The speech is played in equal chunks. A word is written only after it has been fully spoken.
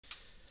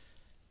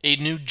A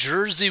New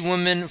Jersey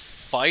woman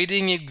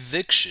fighting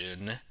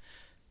eviction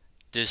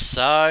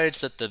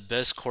decides that the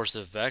best course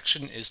of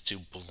action is to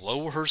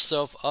blow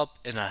herself up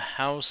in a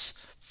house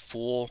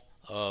full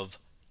of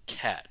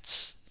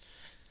cats.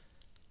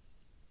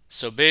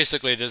 So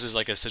basically, this is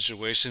like a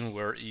situation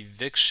where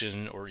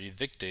eviction or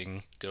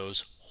evicting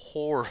goes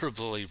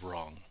horribly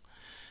wrong.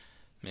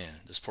 Man,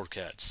 those poor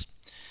cats.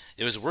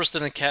 It was worse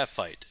than a cat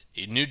fight.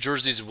 A New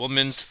Jersey's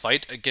woman's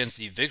fight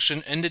against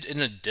eviction ended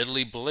in a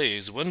deadly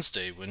blaze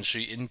Wednesday when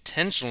she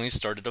intentionally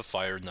started a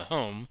fire in the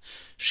home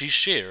she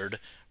shared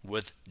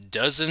with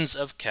dozens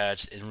of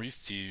cats and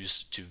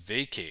refused to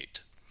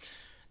vacate.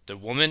 The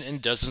woman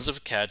and dozens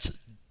of cats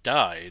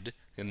died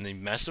in the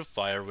massive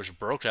fire which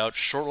broke out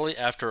shortly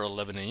after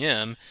 11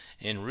 a.m.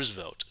 in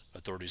Roosevelt,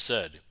 authorities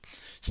said.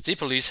 State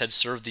police had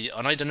served the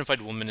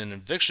unidentified woman an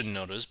eviction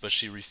notice, but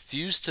she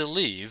refused to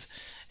leave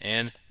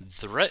and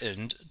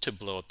threatened to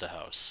blow up the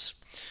house.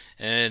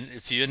 And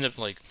if you end up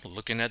like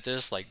looking at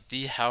this, like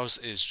the house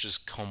is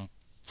just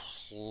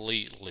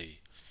completely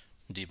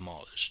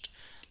demolished,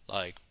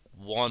 like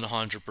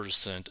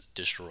 100%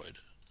 destroyed.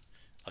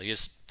 I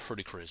guess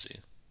pretty crazy.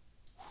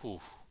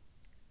 Whew.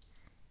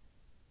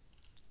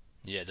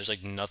 Yeah, there's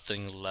like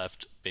nothing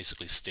left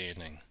basically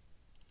standing.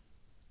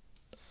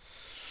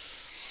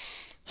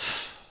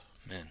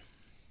 Man.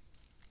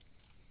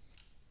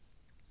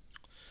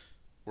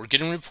 We're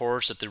getting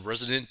reports that the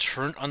resident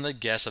turned on the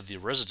gas of the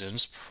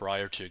residence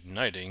prior to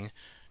igniting,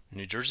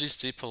 New Jersey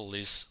State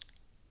Police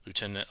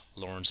Lieutenant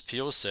Lawrence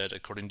Peel said,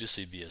 according to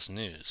CBS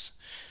News.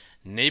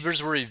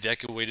 Neighbors were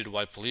evacuated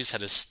while police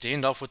had a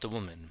standoff with the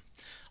woman.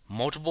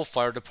 Multiple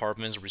fire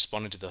departments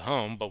responded to the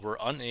home but were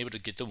unable to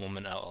get the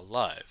woman out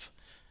alive.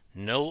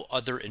 No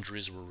other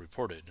injuries were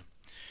reported.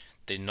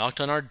 They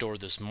knocked on our door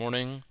this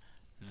morning.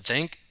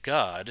 Thank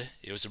God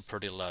it was a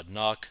pretty loud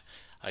knock.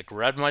 I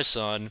grabbed my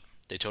son.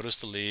 They told us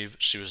to leave.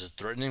 She was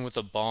threatening with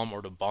a bomb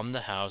or to bomb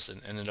the house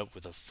and ended up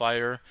with a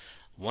fire.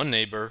 One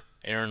neighbor,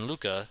 Aaron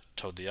Luca,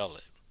 told the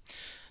outlet.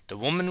 The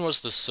woman was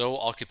the sole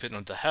occupant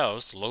of the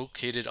house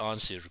located on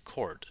Cedar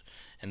Court,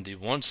 and the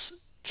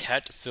once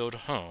cat-filled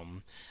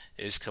home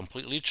is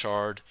completely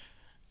charred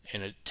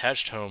and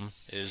attached home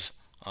is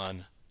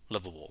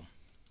unlivable.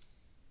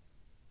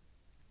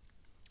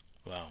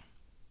 Wow.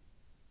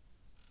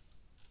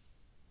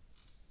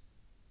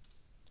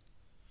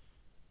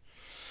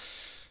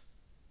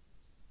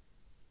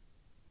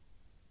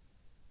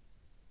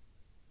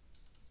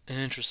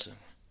 Interesting.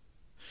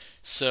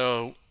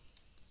 So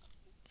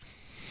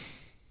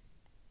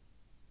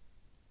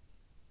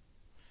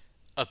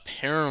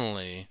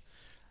apparently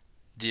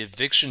the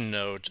eviction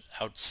note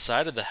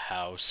outside of the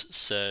house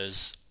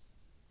says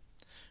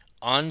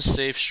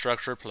unsafe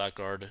structure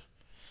placard.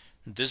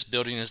 This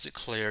building is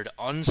declared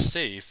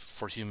unsafe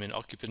for human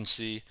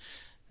occupancy.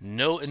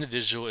 No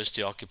individual is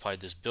to occupy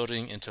this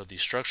building until the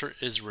structure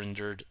is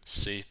rendered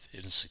safe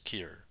and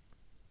secure.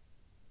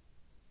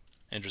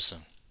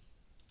 Interesting.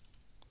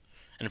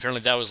 And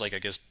apparently that was like I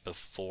guess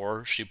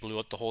before she blew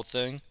up the whole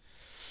thing.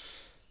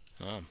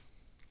 Um,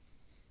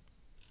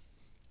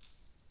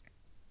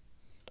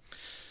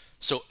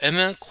 so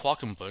Emma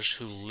Quackenbush,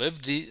 who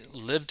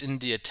lived in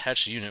the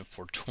attached unit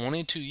for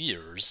 22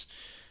 years,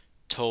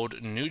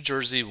 told New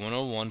Jersey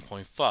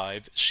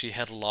 101.5 she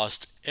had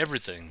lost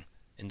everything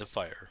in the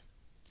fire.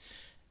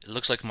 It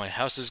looks like my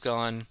house is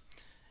gone.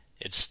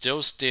 It's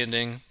still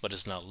standing, but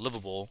it's not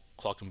livable,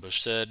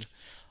 Quackenbush said.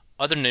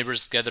 Other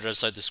neighbors gathered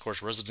outside the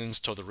scorched residence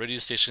told the radio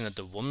station that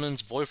the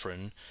woman's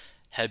boyfriend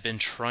had been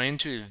trying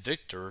to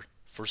evict her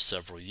for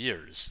several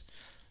years,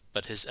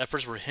 but his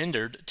efforts were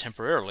hindered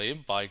temporarily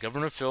by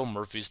Governor Phil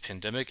Murphy's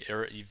pandemic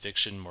era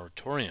eviction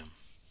moratorium.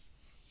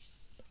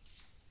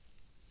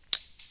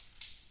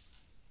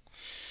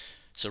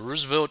 So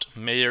Roosevelt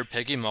Mayor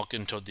Peggy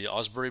Malkin told the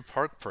Osbury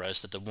Park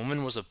Press that the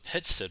woman was a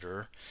pet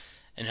sitter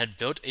and had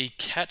built a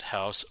cat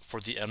house for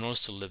the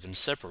animals to live in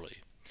separately.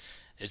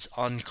 It's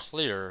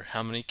unclear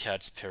how many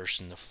cats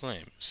perished in the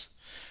flames.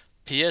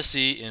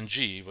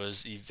 PSE&G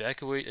was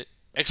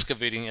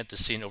excavating at the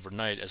scene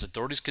overnight as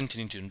authorities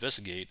continue to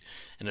investigate,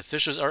 and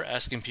officials are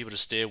asking people to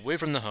stay away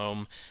from the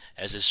home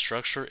as its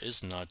structure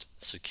is not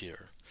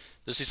secure.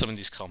 Let's see some of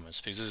these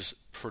comments because this is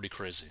pretty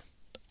crazy.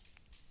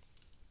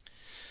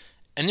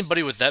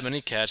 Anybody with that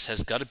many cats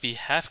has got to be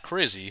half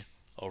crazy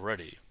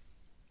already.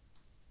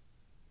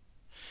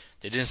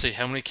 They didn't say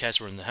how many cats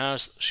were in the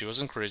house. She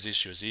wasn't crazy,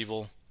 she was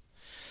evil.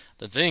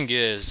 The thing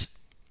is,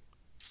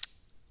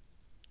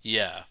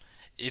 yeah,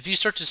 if you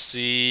start to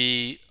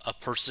see a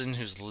person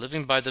who's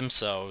living by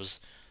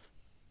themselves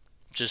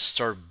just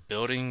start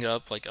building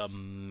up like a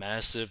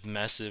massive,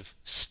 massive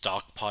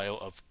stockpile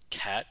of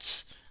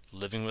cats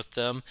living with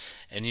them,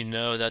 and you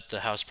know that the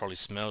house probably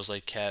smells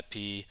like cat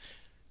pee,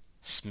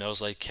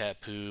 smells like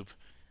cat poop,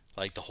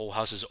 like the whole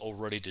house is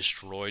already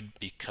destroyed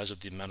because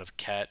of the amount of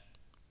cat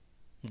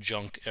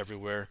junk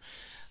everywhere.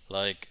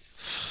 Like,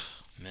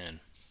 man.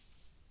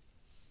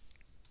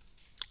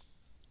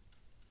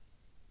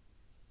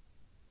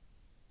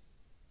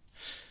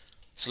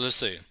 So let's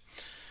see.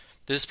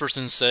 This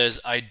person says,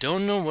 I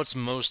don't know what's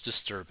most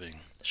disturbing.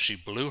 She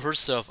blew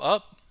herself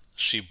up.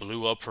 She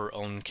blew up her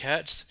own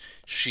cats.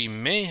 She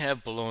may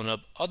have blown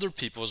up other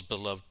people's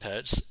beloved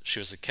pets. She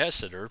was a cat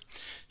sitter.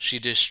 She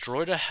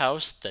destroyed a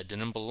house that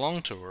didn't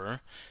belong to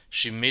her.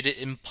 She made it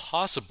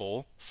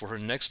impossible for her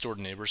next door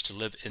neighbors to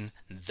live in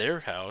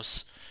their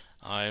house.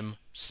 I'm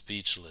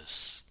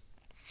speechless.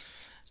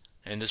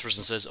 And this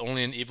person says,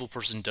 only an evil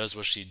person does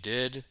what she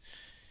did.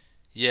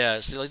 Yeah,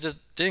 see, like the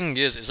thing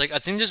is like I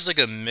think this is like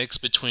a mix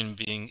between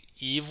being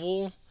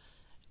evil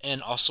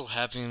and also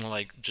having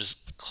like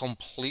just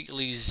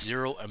completely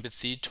zero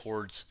empathy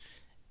towards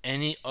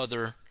any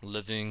other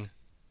living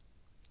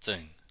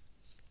thing.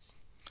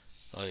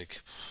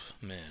 Like,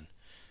 man,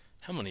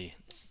 how many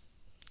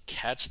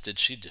cats did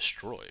she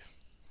destroy?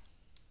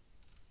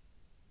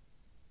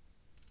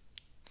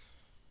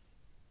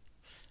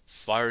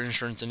 Fire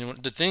insurance, anyone?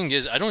 The thing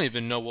is, I don't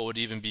even know what would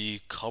even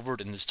be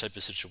covered in this type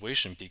of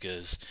situation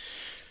because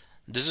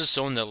this is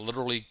someone that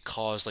literally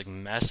caused like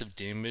massive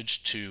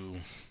damage to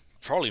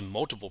probably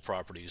multiple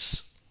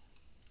properties.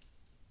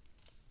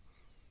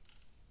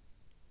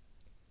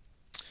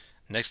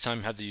 Next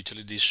time, have the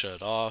utilities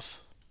shut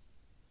off.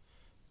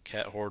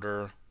 Cat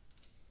hoarder.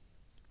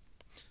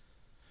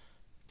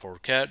 Poor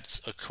cats.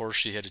 Of course,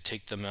 she had to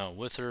take them out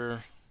with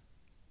her.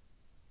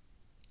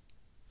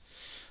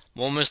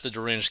 Won't miss the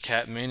deranged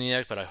cat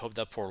maniac, but I hope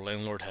that poor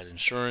landlord had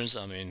insurance.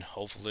 I mean,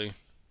 hopefully.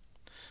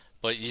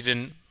 But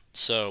even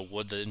so,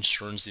 would the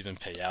insurance even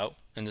pay out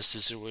in this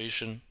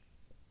situation?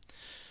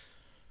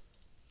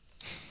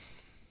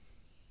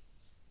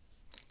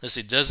 Let's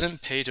see,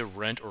 doesn't pay to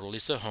rent or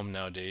lease a home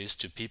nowadays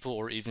to people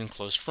or even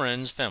close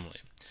friends,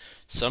 family.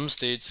 Some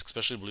states,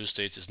 especially blue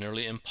states, it's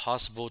nearly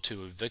impossible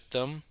to evict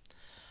them.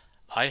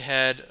 I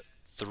had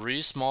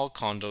three small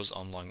condos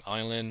on Long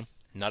Island,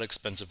 not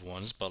expensive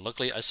ones, but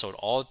luckily I sold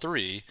all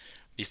three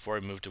before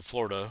I moved to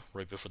Florida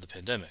right before the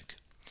pandemic.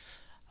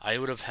 I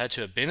would have had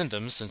to abandon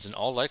them since, in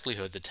all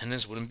likelihood, the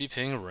tenants wouldn't be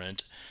paying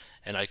rent,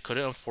 and I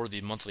couldn't afford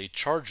the monthly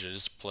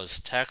charges plus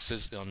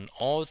taxes on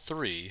all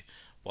three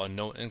while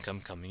no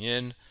income coming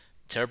in.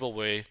 Terrible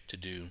way to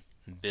do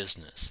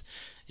business.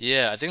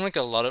 Yeah, I think like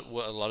a lot of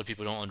what a lot of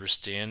people don't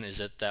understand is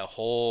that that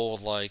whole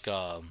like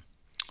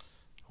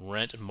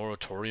rent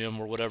moratorium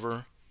or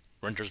whatever,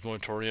 renters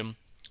moratorium,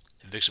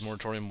 eviction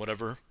moratorium,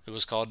 whatever it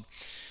was called,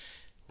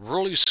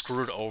 really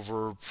screwed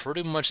over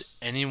pretty much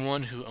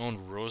anyone who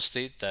owned real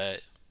estate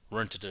that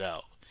rented it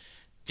out.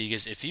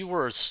 Because if you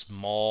were a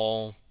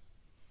small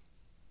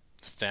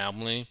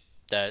family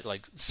that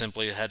like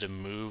simply had to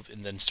move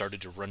and then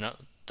started to rent out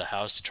the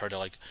house to try to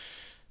like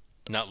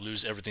not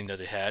lose everything that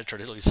they had, try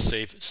to at least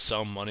save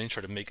some money,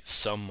 try to make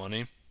some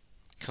money,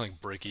 kind of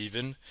like break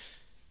even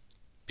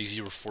because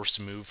you were forced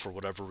to move for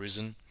whatever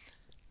reason,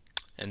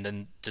 and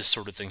then this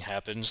sort of thing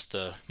happens,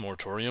 the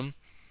moratorium,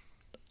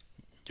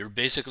 you're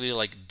basically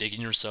like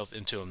digging yourself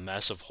into a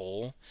massive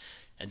hole.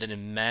 And then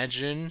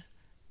imagine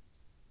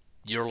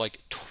you're like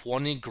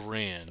 20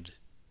 grand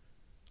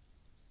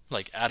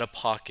like out of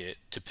pocket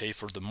to pay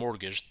for the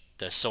mortgage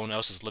that someone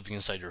else is living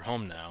inside your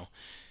home now,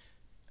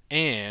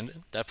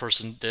 and that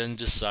person then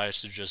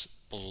decides to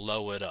just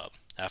blow it up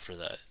after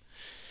that.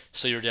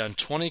 So you're down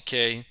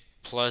 20K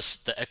plus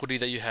the equity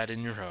that you had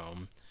in your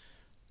home,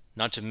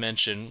 not to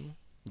mention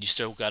you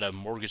still got a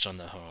mortgage on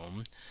the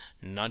home,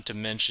 not to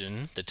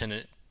mention the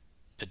tenant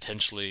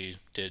potentially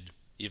did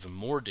even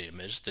more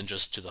damage than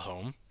just to the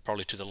home,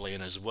 probably to the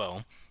land as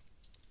well.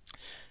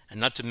 And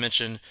not to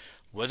mention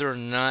whether or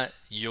not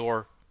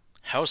your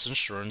house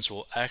insurance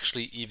will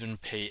actually even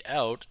pay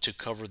out to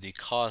cover the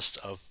cost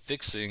of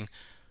fixing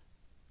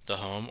the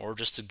home or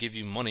just to give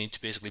you money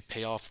to basically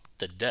pay off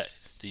the debt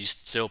that you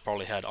still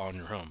probably had on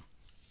your home.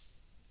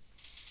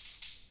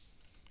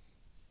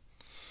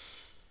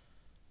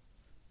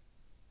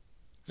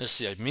 Let's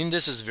see, I mean,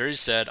 this is very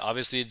sad.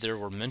 Obviously, there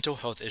were mental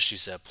health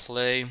issues at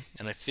play,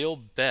 and I feel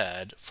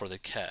bad for the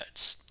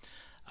cats.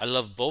 I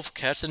love both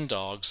cats and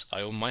dogs.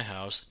 I own my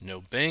house, no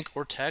bank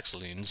or tax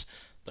liens,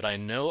 but I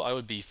know I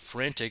would be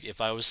frantic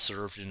if I was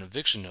served an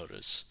eviction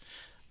notice.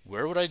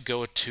 Where would I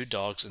go with two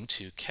dogs and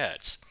two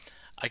cats?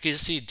 I could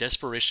see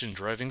desperation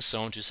driving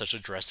someone to such a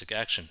drastic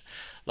action.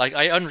 Like,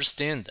 I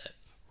understand that,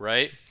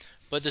 right?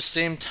 But at the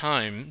same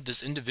time,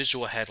 this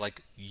individual had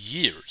like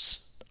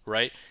years,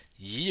 right?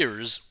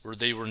 Years where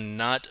they were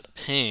not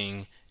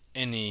paying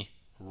any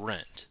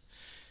rent.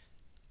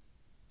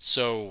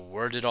 So,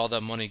 where did all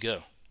that money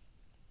go?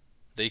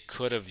 They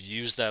could have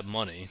used that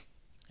money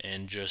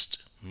and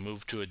just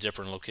moved to a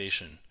different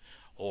location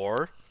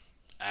or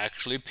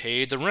actually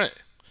paid the rent,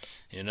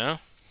 you know?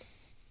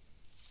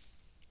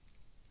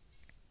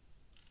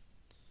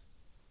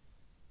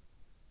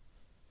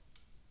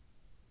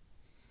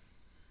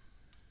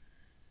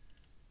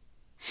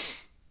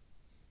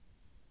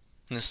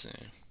 Let's see.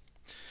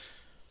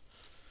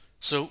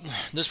 So,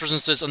 this person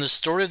says, on the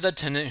story of that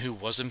tenant who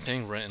wasn't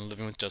paying rent and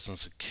living with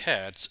dozens of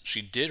cats, she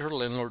did her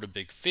landlord a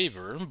big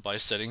favor by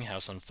setting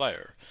house on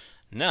fire.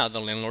 Now the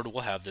landlord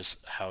will have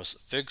this house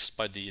fixed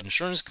by the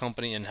insurance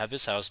company and have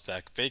his house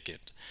back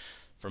vacant.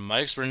 From my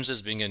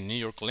experiences being a New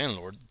York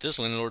landlord, this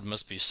landlord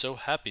must be so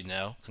happy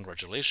now.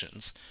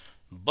 Congratulations.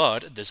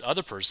 But this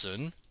other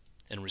person,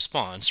 in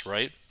response,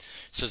 right,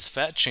 says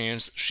fat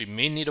chance she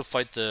may need to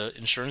fight the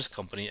insurance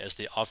company as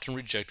they often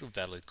reject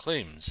valid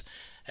claims.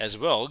 As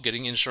well,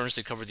 getting insurance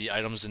to cover the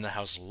items in the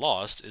house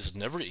lost is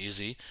never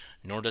easy,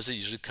 nor does it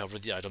usually cover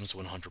the items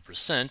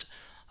 100%,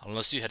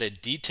 unless you had a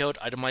detailed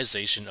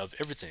itemization of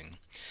everything.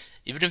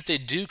 Even if they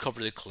do cover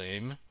the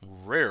claim,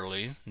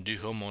 rarely do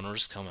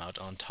homeowners come out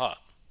on top.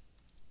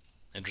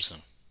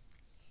 Interesting.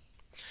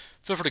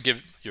 Feel free to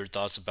give your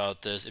thoughts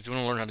about this. If you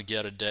want to learn how to get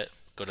out of debt,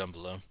 go down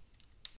below.